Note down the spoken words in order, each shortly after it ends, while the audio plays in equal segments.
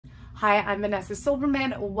Hi, I'm Vanessa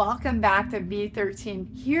Silverman. Welcome back to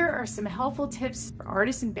V13. Here are some helpful tips for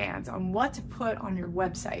artists and bands on what to put on your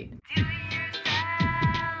website.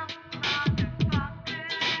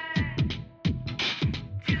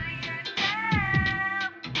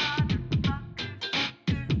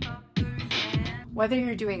 Whether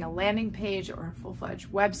you're doing a landing page or a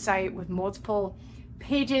full-fledged website with multiple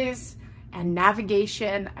pages and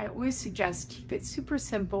navigation, I always suggest keep it super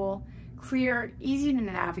simple, clear, easy to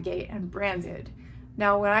navigate, and branded.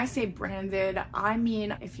 Now, when I say branded, I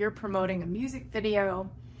mean if you're promoting a music video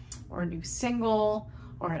or a new single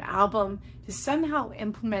or an album, to somehow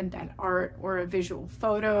implement that art or a visual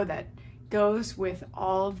photo that goes with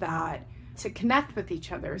all of that to connect with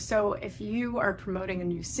each other. So if you are promoting a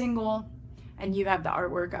new single and you have the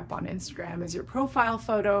artwork up on Instagram as your profile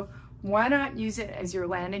photo, why not use it as your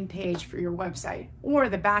landing page for your website or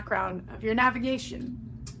the background of your navigation?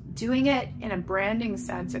 Doing it in a branding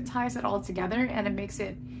sense, it ties it all together and it makes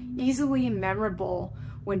it easily memorable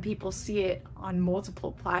when people see it on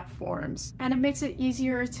multiple platforms. And it makes it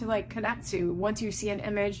easier to connect to. Once you see an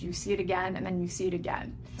image, you see it again, and then you see it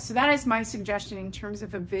again. So that is my suggestion in terms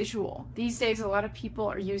of a visual. These days, a lot of people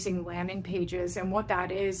are using landing pages, and what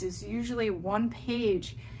that is usually one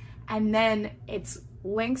page, and then it's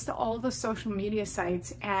links to all the social media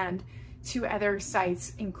sites and to other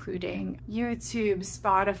sites, including YouTube,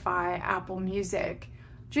 Spotify, Apple Music.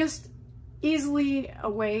 Just easily a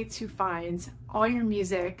way to find all your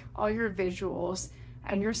music, all your visuals,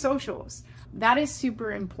 and your socials. That is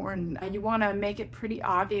super important. You want to make it pretty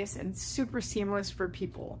obvious and super seamless for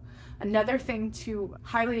people. Another thing to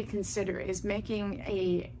highly consider is making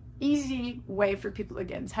a easy way for people to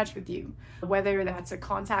get in touch with you, whether that's a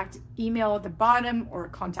contact email at the bottom or a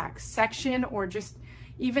contact section or just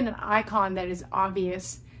even an icon that is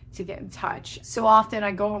obvious to get in touch. So often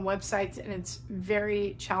I go on websites and it's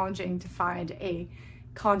very challenging to find a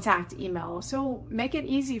contact email. So make it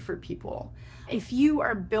easy for people. If you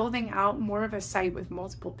are building out more of a site with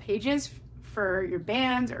multiple pages for your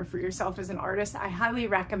band or for yourself as an artist, I highly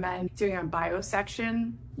recommend doing a bio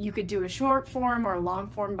section. You could do a short form or a long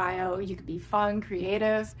form bio. You could be fun,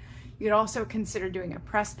 creative. You could also consider doing a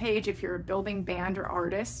press page if you're a building band or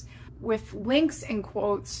artist, with links and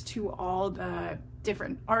quotes to all the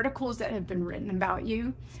different articles that have been written about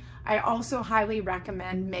you. I also highly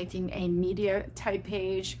recommend making a media type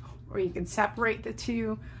page, or you can separate the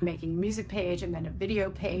two, making a music page and then a video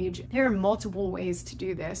page. There are multiple ways to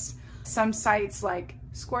do this. Some sites like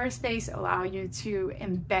Squarespace allow you to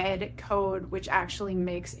embed code, which actually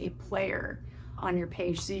makes a player on your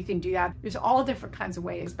page, so you can do that. There's all different kinds of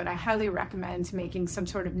ways, but I highly recommend making some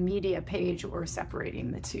sort of media page or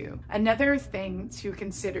separating the two. Another thing to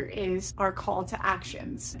consider is our call to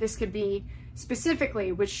actions. This could be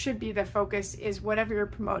specifically, which should be the focus, is whatever you're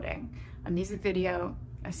promoting, a music video,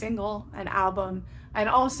 a single, an album, and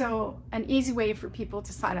also an easy way for people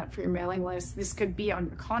to sign up for your mailing list. This could be on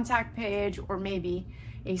your contact page or maybe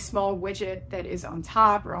a small widget that is on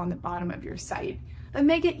top or on the bottom of your site. But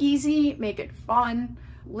make it easy, make it fun.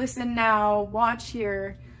 Listen now, watch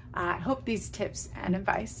here. I hope these tips and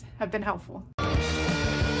advice have been helpful.